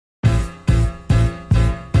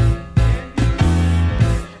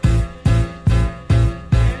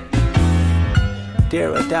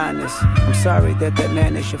Dear Adonis, I'm sorry that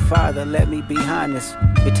man is your father, let me be honest.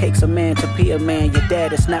 It takes a man to be a man, your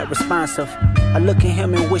dad is not responsive. I look at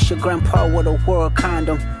him and wish your grandpa would've wore a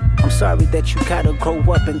condom. I'm sorry that you gotta grow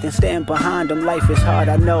up and then stand behind them. Life is hard,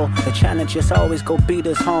 I know. The challenges always go beat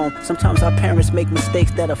us home. Sometimes our parents make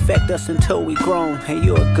mistakes that affect us until we grown. And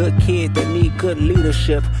you're a good kid that need good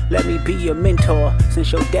leadership. Let me be your mentor,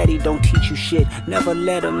 since your daddy don't teach you shit. Never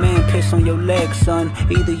let a man piss on your leg, son.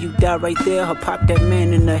 Either you die right there or pop that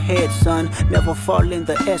man in the head, son. Never fall in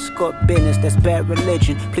the escort business, that's bad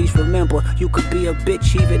religion. Please remember, you could be a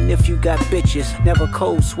bitch even if you got bitches. Never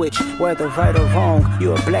code switch, whether right or wrong.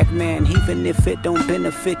 You're a black man, even if it don't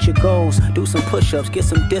benefit your goals. Do some push-ups, get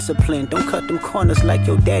some discipline. Don't cut them corners like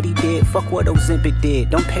your daddy did. Fuck what Ozempic did.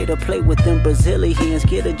 Don't pay to play with them Brazilians.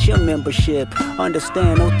 Get a gym membership.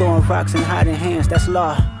 Understand, no throwing rocks and hiding hands, that's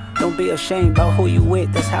law. Don't be ashamed about who you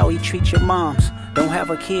with, that's how he treats your moms. Don't have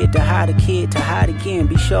a kid to hide again,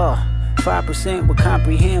 be sure. 5% will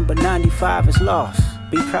comprehend, but 95 is lost.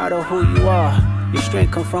 Be proud of who you are. Your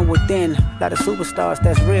strength come from within. Lot of superstars,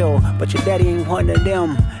 that's real, but your daddy ain't one of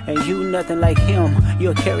them. And you nothing like him.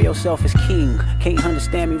 You'll carry yourself as king. Can't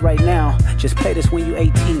understand me right now, just play this when you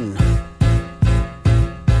 18.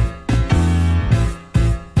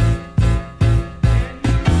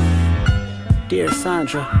 Dear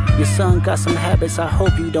Sandra, your son got some habits, I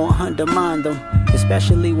hope you don't undermine them.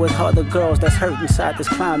 Especially with other girls that's hurt inside this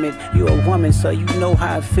climate. You're a woman, so you know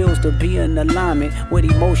how it feels to be in alignment with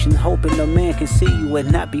emotion, hoping a man can see you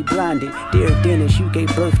and not be blinded. Dear Dennis, you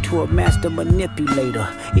gave birth to a master manipulator.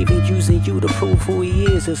 Even using you to prove who he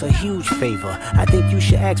is a huge favor. I think you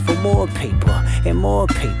should ask for more paper, and more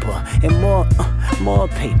paper, and more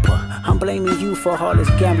paper. I'm blaming you for all his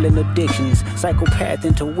gambling addictions, psychopath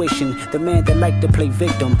intuition, the man that liked to play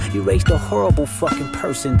victim. You raised a horrible fucking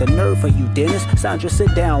person, the nerve of you, Dennis. Sandra,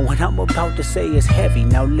 sit down, what I'm about to say is heavy,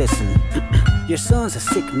 now listen. Your son's a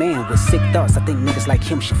sick man with sick thoughts, I think niggas like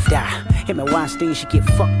him should die. Him and Weinstein should get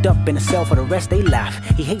fucked up in a cell for the rest of their life.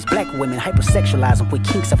 He hates black women, hypersexualize them with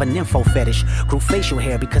kinks of an info fetish. Grew facial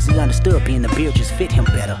hair because he understood being a beard just fit him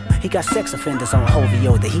better. He got sex offenders on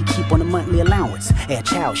OVO that he keep on a monthly allowance. A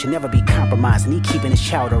child should never be compromised and he keeping his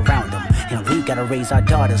child around him. And we gotta raise our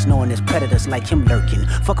daughters knowing there's predators like him lurking.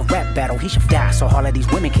 Fuck a rap battle, he should die so all of these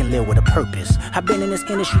women can live with a purpose. I've been in this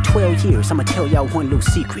industry 12 years, I'ma tell y'all one little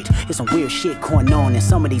secret. It's some weird shit going on and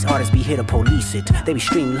some of these artists be here to police it. They be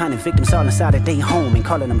streamlining victims all inside of their home and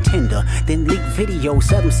calling them tender. Then leak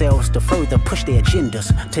videos of themselves to further push their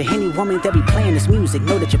agendas. To any woman that be playing this music,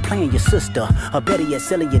 know that you're playing your sister. Or better yet,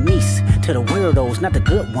 selling your niece. To the weirdos, not the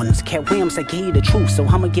good ones. Cat Williams, I gave you the truth, so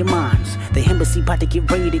I'ma get mines. The embassy about to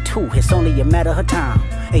get raided too, it's only a matter of time.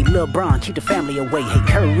 Hey, Lil Bron, keep the family away. Hey,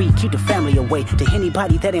 Curry, keep the family away. To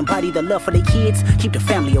anybody that embody the love for their kids, keep the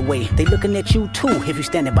family away. They looking at you too if you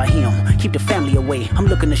standing by him. Keep the family away. I'm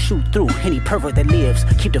looking to shoot through any pervert that lives.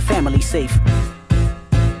 Keep the family safe.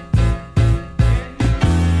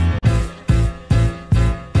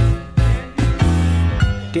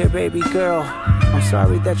 Dear baby girl, I'm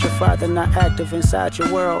sorry that your father not active inside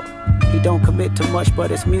your world. He don't commit to much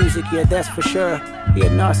but it's music, yeah, that's for sure. He a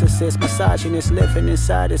narcissist, misogynist, living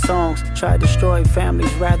inside his songs. Try to destroy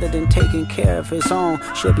families rather than taking care of his own.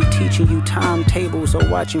 Should be teaching you timetables or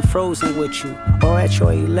watching Frozen with you. Or at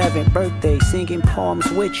your 11th birthday singing poems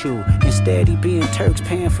with you. Instead he being Turks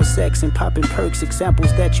paying for sex and popping perks,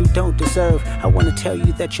 examples that you don't deserve. I wanna tell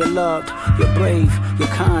you that you're loved, you're brave, you're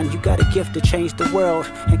kind. You got a gift to change the world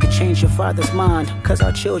and can change your father's mind. Cause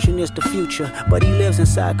our children is the future, but he lives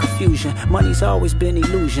inside confusion. Money's always been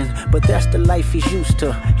illusion, but that's the life he's used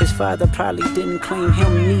to. His father probably didn't claim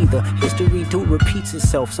him neither. History do repeats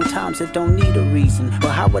itself, sometimes it don't need a reason.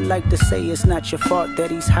 But I would like to say it's not your fault that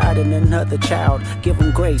he's hiding another child. Give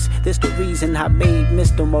him grace, this the reason I made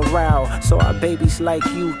Mr. Morale. So our babies like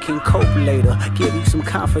you can cope later. Give you some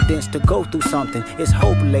confidence to go through something, it's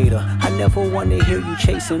hope later. I never wanna hear you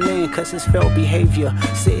chasing men cause it's failed behavior.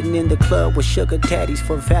 Sitting in the club with sugar daddies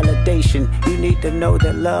for validation. You need to know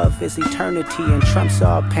that love is eternity and trumps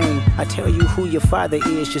all pain. I tell you who your father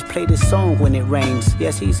is, just play this song when it rains.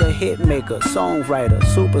 Yes, he's a hit maker, songwriter,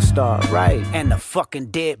 superstar, right? And a fucking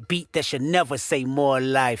dead beat that should never say more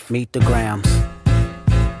life. Meet the grams.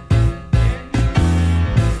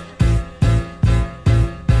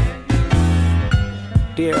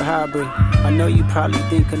 Dear Harvey, I know you probably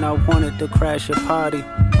thinking I wanted to crash your party.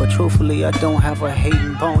 But truthfully, I don't have a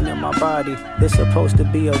hating bone in my body. This supposed to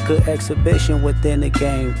be a good exhibition within the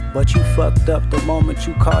game, but you fucked up the moment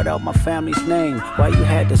you called out my family's name. Why you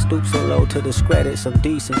had to stoop so low to discredit some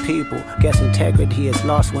decent people? Guess integrity is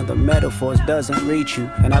lost when the metaphors doesn't reach you.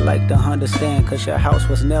 And I like to understand, cause your house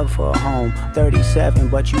was never a home. 37,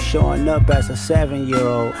 but you showing up as a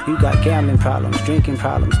 7-year-old. You got gambling problems, drinking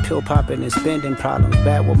problems, pill popping and spending problems,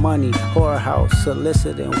 bad with money, whorehouse,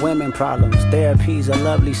 soliciting women problems. Therapy's a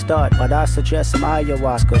lovely start, but I suggest some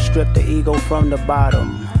ayahuasca, strip the ego from the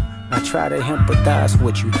bottom. I try to empathize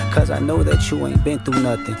with you, cause I know that you ain't been through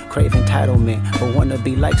nothing. Crave entitlement, but wanna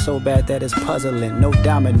be like so bad that it's puzzling. No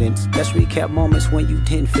dominance, let's recap moments when you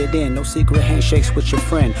didn't fit in. No secret handshakes with your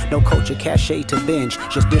friend, no culture cachet to binge.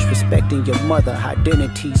 Just disrespecting your mother,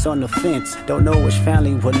 identities on the fence. Don't know which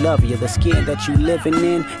family will love you. The skin that you living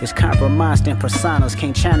in is compromised in personas.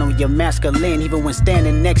 Can't channel your masculine even when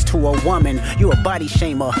standing next to a woman. You a body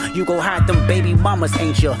shamer, you go hide them baby mamas,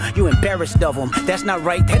 ain't you? You embarrassed of them, that's not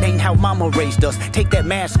right, that ain't how mama raised us. Take that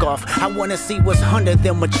mask off, I wanna see what's under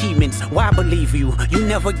them achievements. Why believe you? You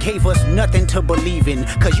never gave us nothing to believe in,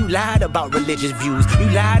 cause you lied about religious views.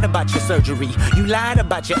 You lied about your surgery. You lied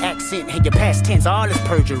about your accent and your past tense, all is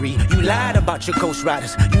perjury. You lied about your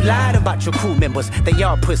ghostwriters. You lied about your crew members, they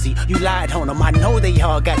all pussy. You lied on them, I know they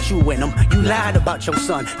all got you in them. You lied about your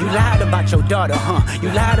son. You lied about your daughter,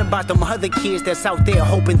 You lied about them other kids that's out there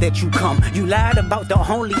hoping that you come. You lied about the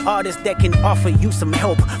only artist that can offer you some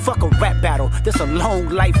help. Fuck a rap battle, this a long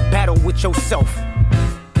life battle with yourself.